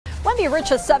the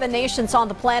richest 7 nations on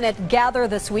the planet gather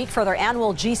this week for their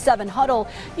annual G7 huddle.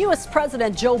 U.S.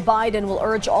 President Joe Biden will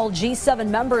urge all G7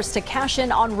 members to cash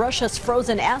in on Russia's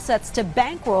frozen assets to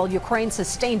bankroll Ukraine's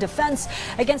sustained defense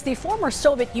against the former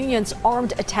Soviet Union's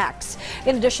armed attacks.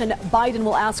 In addition, Biden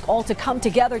will ask all to come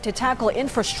together to tackle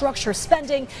infrastructure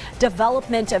spending,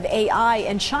 development of AI,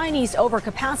 and Chinese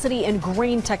overcapacity in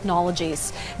green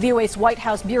technologies. VOA's White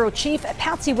House Bureau Chief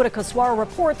Patsy Widakuswara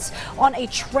reports on a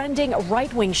trending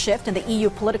right-wing shift in the EU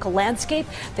political landscape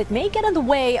that may get in the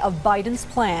way of Biden's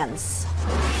plans.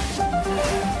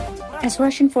 As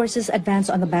Russian forces advance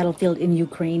on the battlefield in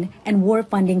Ukraine and war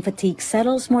funding fatigue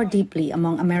settles more deeply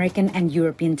among American and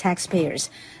European taxpayers,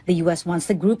 the U.S. wants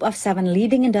the group of 7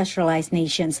 leading industrialized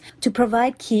nations to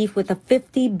provide Kyiv with a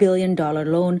 $50 billion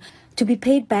loan to be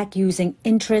paid back using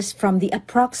interest from the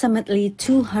approximately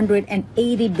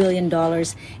 $280 billion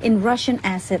in Russian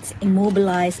assets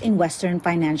immobilized in Western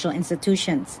financial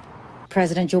institutions.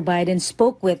 President Joe Biden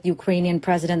spoke with Ukrainian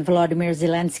President Volodymyr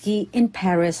Zelensky in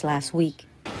Paris last week.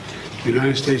 The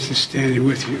United States is standing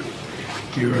with you.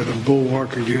 You are the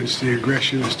bulwark against the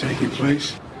aggression that's taking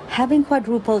place. Having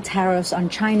quadrupled tariffs on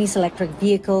Chinese electric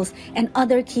vehicles and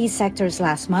other key sectors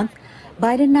last month,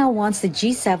 Biden now wants the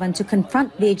G7 to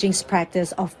confront Beijing's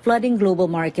practice of flooding global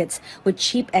markets with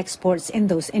cheap exports in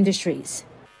those industries.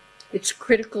 It's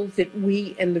critical that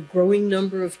we and the growing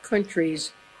number of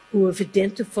countries who have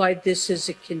identified this as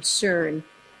a concern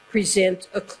present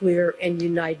a clear and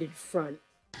united front.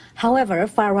 However,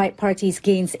 far-right parties'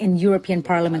 gains in European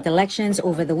Parliament elections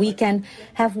over the weekend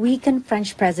have weakened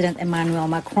French President Emmanuel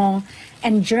Macron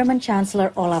and German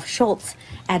Chancellor Olaf Scholz,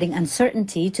 adding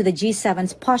uncertainty to the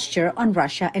G7's posture on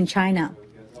Russia and China.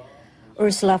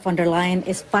 Ursula von der Leyen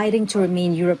is fighting to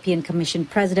remain European Commission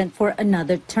president for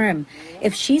another term.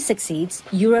 If she succeeds,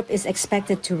 Europe is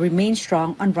expected to remain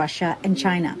strong on Russia and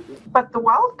China. But the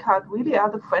wild card really are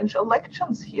the French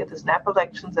elections here, the snap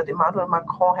elections that Emmanuel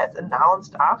Macron has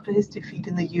announced after his defeat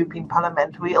in the European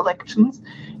parliamentary elections.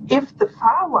 If the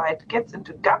far right gets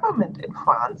into government in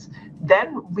France,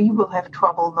 then we will have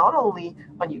trouble not only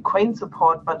on Ukraine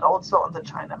support, but also on the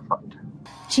China front.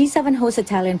 G7 host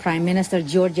Italian Prime Minister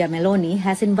Giorgia Meloni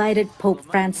has invited Pope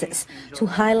Francis to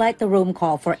highlight the Rome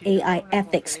call for AI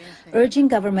ethics, urging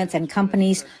governments and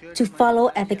companies to follow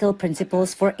ethical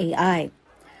principles for AI.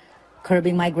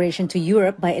 Curbing migration to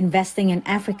Europe by investing in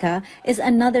Africa is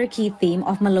another key theme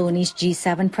of Meloni's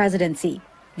G7 presidency.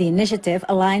 The initiative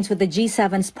aligns with the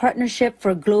G7's Partnership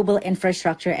for Global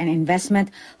Infrastructure and Investment,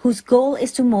 whose goal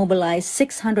is to mobilize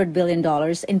 $600 billion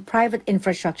in private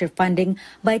infrastructure funding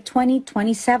by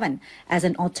 2027 as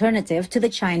an alternative to the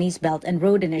Chinese Belt and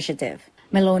Road Initiative.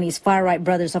 Meloni's far-right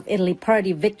Brothers of Italy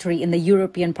party victory in the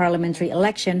European parliamentary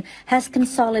election has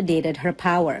consolidated her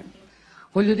power.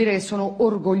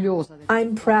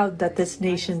 I'm proud that this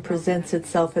nation presents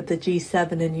itself at the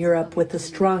G7 in Europe with the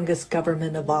strongest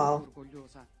government of all.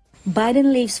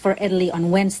 Biden leaves for Italy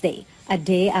on Wednesday, a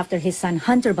day after his son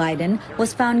Hunter Biden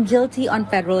was found guilty on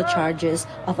federal charges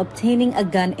of obtaining a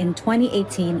gun in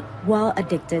 2018 while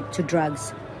addicted to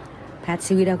drugs.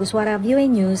 Patsy Widakuswara, VOA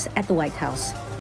News at the White House.